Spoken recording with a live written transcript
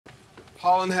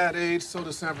Holland had AIDS, so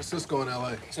does San Francisco and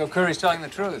L.A. So Curry's telling the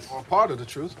truth? Or part of the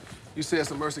truth. You say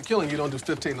it's a mercy killing, you don't do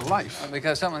 15 to life. Well,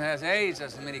 because someone has AIDS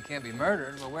doesn't mean he can't be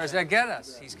murdered. Well, where does that get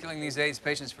us? He's killing these AIDS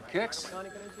patients for kicks?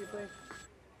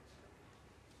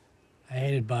 I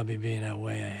hated Bobby being that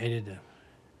way. I hated the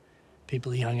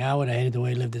people he hung out with. I hated the way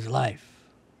he lived his life.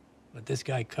 But this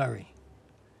guy, Curry,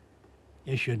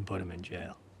 you shouldn't put him in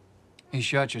jail. He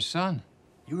shot your son.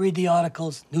 You read the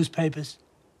articles, newspapers.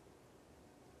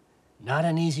 Not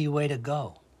an easy way to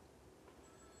go.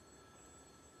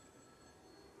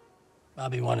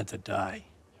 Bobby wanted to die.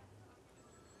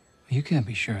 You can't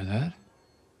be sure of that.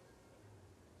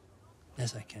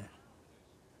 Yes, I can.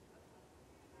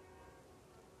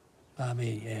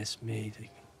 Bobby asked me to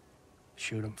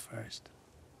shoot him first.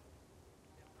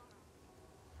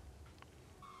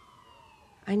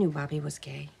 I knew Bobby was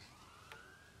gay.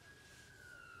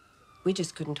 We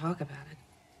just couldn't talk about it.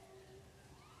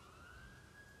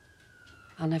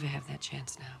 I'll never have that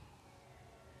chance now.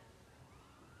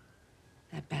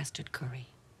 That bastard Curry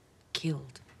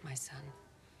killed my son.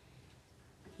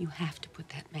 You have to put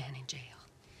that man in jail.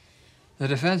 The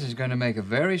defense is going to make a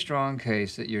very strong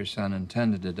case that your son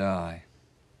intended to die.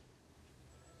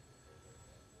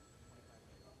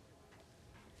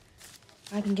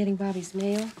 I've been getting Bobby's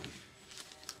mail.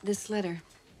 This letter.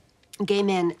 Gay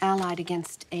men allied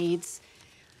against AIDS.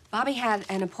 Bobby had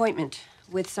an appointment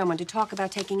with someone to talk about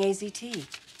taking AZT.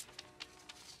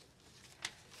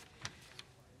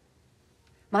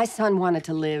 My son wanted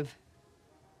to live.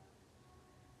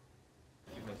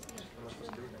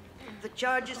 The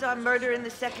charges are murder in the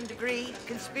second degree,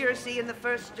 conspiracy in the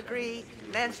first degree,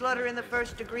 manslaughter in the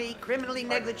first degree, criminally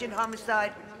negligent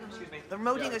homicide,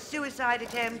 promoting a suicide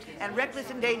attempt, and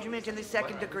reckless endangerment in the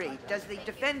second degree. Does the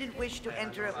defendant wish to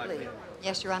enter a plea?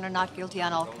 Yes, Your Honor, not guilty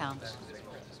on all counts.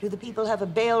 Do the people have a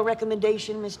bail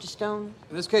recommendation, Mr. Stone?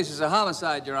 This case is a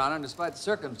homicide, Your Honor, and despite the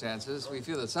circumstances, we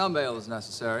feel that some bail is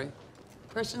necessary.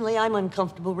 Personally, I'm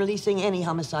uncomfortable releasing any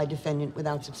homicide defendant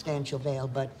without substantial bail,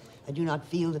 but I do not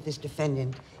feel that this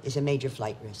defendant is a major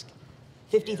flight risk.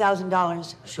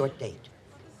 $50,000, short date.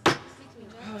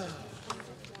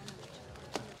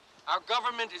 Our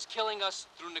government is killing us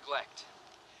through neglect.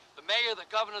 The mayor, the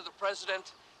governor, the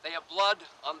president, they have blood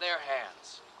on their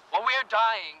hands. While we're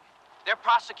dying, they're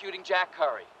prosecuting Jack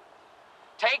Curry.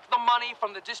 Take the money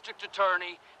from the district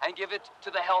attorney and give it to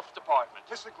the health department.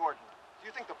 Mr. Gordon, do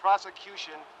you think the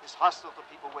prosecution is hostile to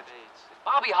people with AIDS? If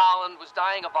Bobby Holland was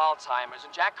dying of Alzheimer's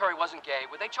and Jack Curry wasn't gay,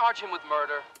 would they charge him with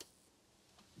murder?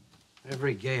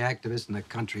 Every gay activist in the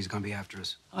country is going to be after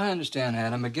us. I understand,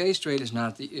 Adam, but gay straight is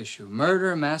not the issue.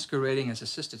 Murder masquerading as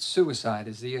assisted suicide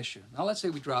is the issue. Now, let's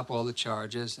say we drop all the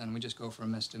charges and we just go for a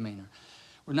misdemeanor.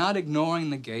 We're not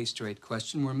ignoring the gay straight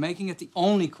question. We're making it the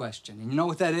only question. And you know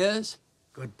what that is?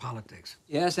 Good politics.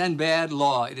 Yes, and bad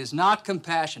law. It is not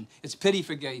compassion. It's pity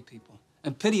for gay people.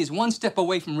 And pity is one step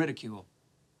away from ridicule.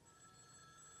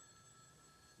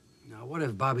 Now, what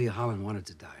if Bobby Holland wanted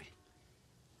to die?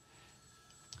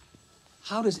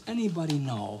 How does anybody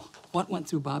know what went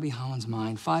through Bobby Holland's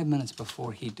mind 5 minutes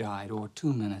before he died, or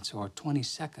 2 minutes, or 20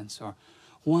 seconds, or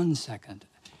 1 second?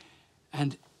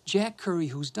 And Jack Curry,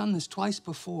 who's done this twice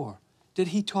before, did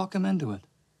he talk him into it?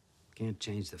 Can't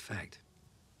change the fact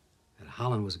that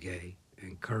Holland was gay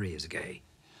and Curry is gay.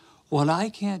 What I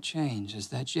can't change is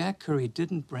that Jack Curry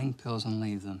didn't bring pills and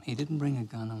leave them. He didn't bring a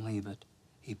gun and leave it.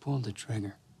 He pulled the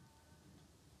trigger.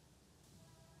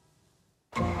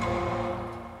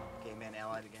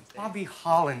 Bobby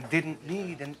Holland didn't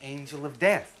need an angel of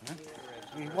death. Huh?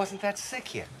 He wasn't that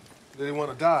sick yet. Did he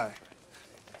want to die?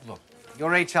 Look,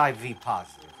 you're HIV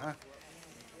positive, huh?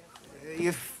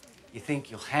 If you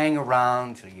think you'll hang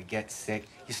around till you get sick,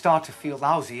 you start to feel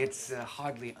lousy, it's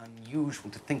hardly unusual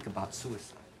to think about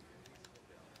suicide.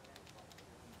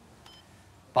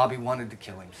 Bobby wanted to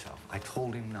kill himself. I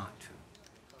told him not to.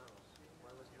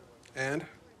 And?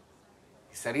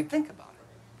 He said he'd think about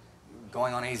it.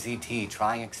 Going on AZT,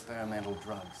 trying experimental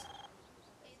drugs.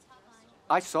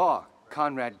 I saw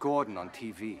Conrad Gordon on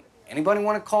TV. Anybody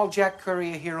want to call Jack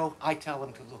Curry a hero? I tell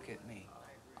them to look at me.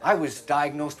 I was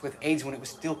diagnosed with AIDS when it was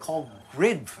still called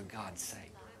GRID, for God's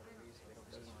sake.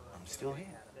 I'm still here.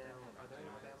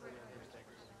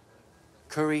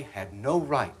 Curry had no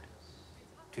right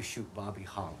to shoot Bobby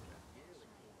Holland.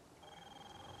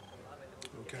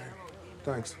 Okay,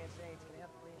 thanks.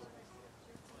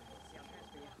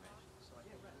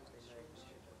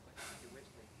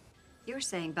 You're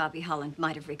saying Bobby Holland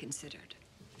might have reconsidered.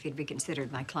 If he'd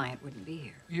reconsidered, my client wouldn't be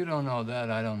here. You don't know that,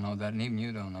 I don't know that, and even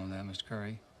you don't know that, Mr.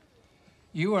 Curry.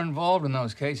 You were involved in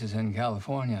those cases in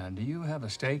California. Do you have a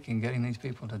stake in getting these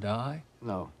people to die?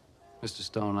 No, Mr.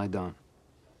 Stone, I don't.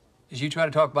 Did you try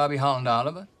to talk Bobby Holland out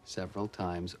of it? Several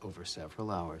times over several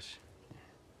hours.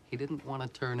 He didn't want to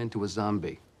turn into a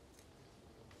zombie.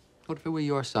 What if it were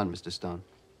your son, Mr. Stone?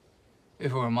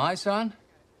 If it were my son,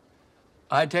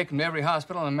 I'd take him to every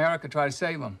hospital in America to try to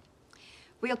save him.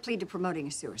 We'll plead to promoting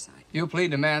a suicide. You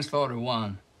plead to manslaughter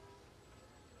 1.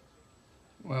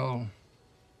 We'll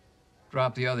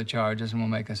drop the other charges and we'll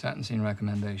make a sentencing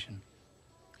recommendation.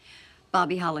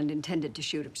 Bobby Holland intended to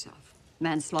shoot himself.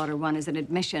 Manslaughter 1 is an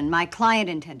admission. My client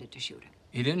intended to shoot him.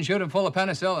 He didn't shoot him full of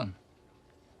penicillin.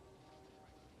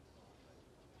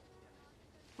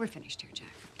 We're finished here, Jack.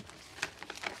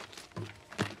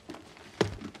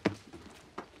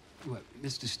 Well,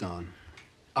 Mr. Stone,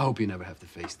 I hope you never have to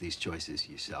face these choices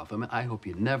yourself. I mean, I hope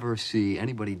you never see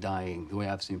anybody dying the way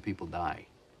I've seen people die.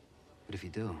 But if you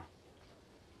do,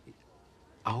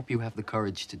 I hope you have the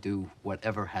courage to do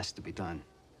whatever has to be done.